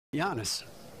Giannis,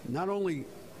 not only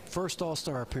first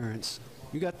All-Star appearance,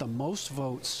 you got the most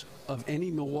votes of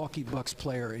any Milwaukee Bucks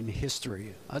player in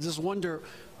history. I just wonder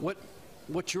what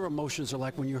your emotions are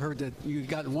like when you heard that you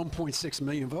got 1.6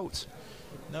 million votes.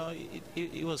 No,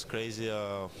 it was crazy.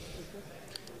 No,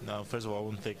 first of all, I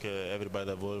want to thank everybody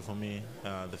that voted for me,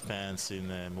 the fans in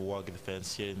Milwaukee, the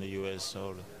fans here in the U.S.,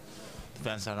 or the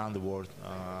fans around the world.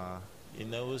 It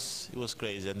was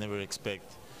crazy. I never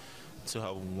expect to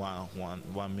have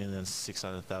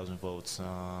 1,600,000 votes.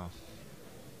 Well,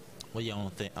 yeah, I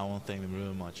want to thank them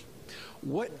really much.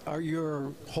 What are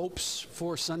your hopes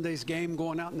for Sunday's game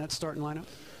going out in that starting lineup?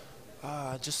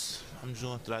 I'm just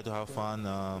going to try to have fun,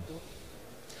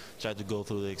 try to go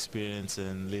through the experience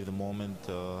and live the moment.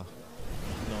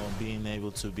 Being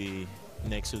able to be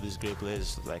next to these great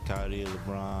players like Kyrie,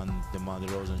 LeBron, DeMar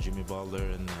DeRozan, Jimmy Butler,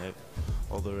 and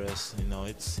all the rest.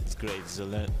 It's great. It's a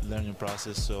learning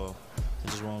process. So I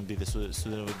just want to be the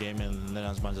student of the game and learn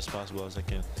as much as possible as I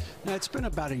can. Now, it's been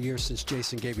about a year since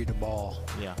Jason gave you the ball.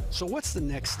 Yeah. So what's the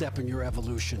next step in your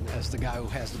evolution as the guy who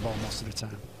has the ball most of the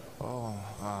time?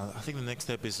 I think the next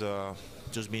step is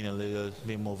just being a little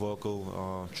bit more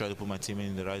vocal, try to put my team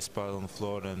in the right spot on the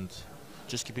floor, and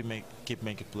just keep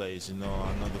making plays. I know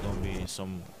there going to be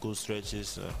some good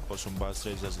stretches or some bad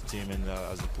stretches as a team and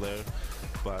as a player,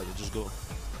 but just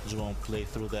want to play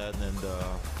through that and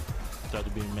try to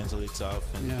be mentally tough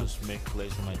and just make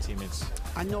plays for my teammates.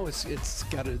 I know it's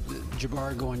got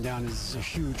Jabari going down is a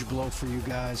huge blow for you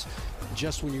guys.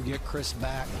 Just when you get Chris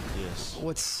back, yes.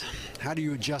 How do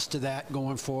you adjust to that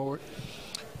going forward?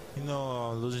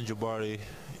 Losing Jabari,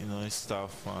 it's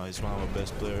tough. He's one of our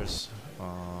best players.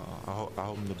 I hope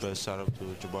him the best. Shout out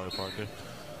to Jabari Parker.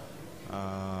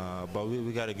 But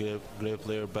we got a great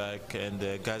player back, and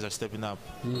the guys are stepping up,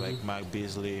 like Mike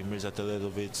Beasley, Mirza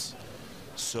Teledovic.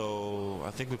 So I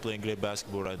think we're playing great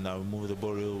basketball right now. We move the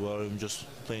ball really well. We're just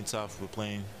playing tough. We're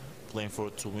playing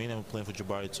to win, and we're playing for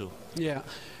Jabari too. Yeah.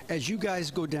 As you guys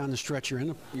go down the stretch, you're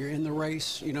in the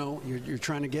race. You're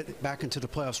trying to get back into the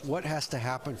playoffs. What has to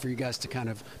happen for you guys to kind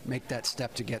of make that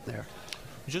step to get there?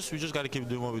 We just got to keep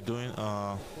doing what we're doing.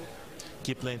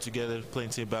 Keep playing together,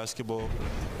 playing team basketball,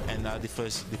 and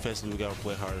defensively we got to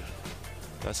play hard.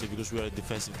 That's it, because we are a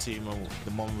defensive team, and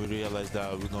the moment we realize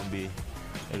that, we're going to be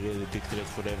a really big threat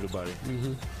for everybody.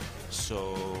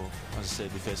 So, as I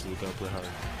said, defensively we got to play hard.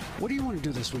 What do you want to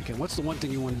do this weekend? What's the one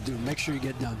thing you want to do? Make sure you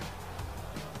get done.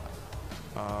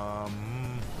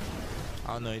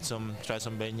 I don't know, try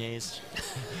some beignets.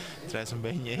 Try some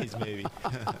beignets, maybe.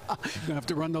 You're going to have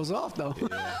to run those off, though.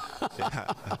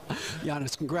 Yeah.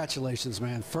 Giannis, congratulations,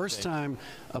 man. First time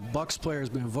a Bucks player has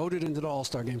been voted into the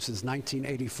All-Star game since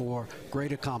 1984.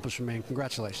 Great accomplishment, man.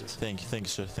 Congratulations. Thank you,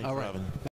 sir. Thank you for having me.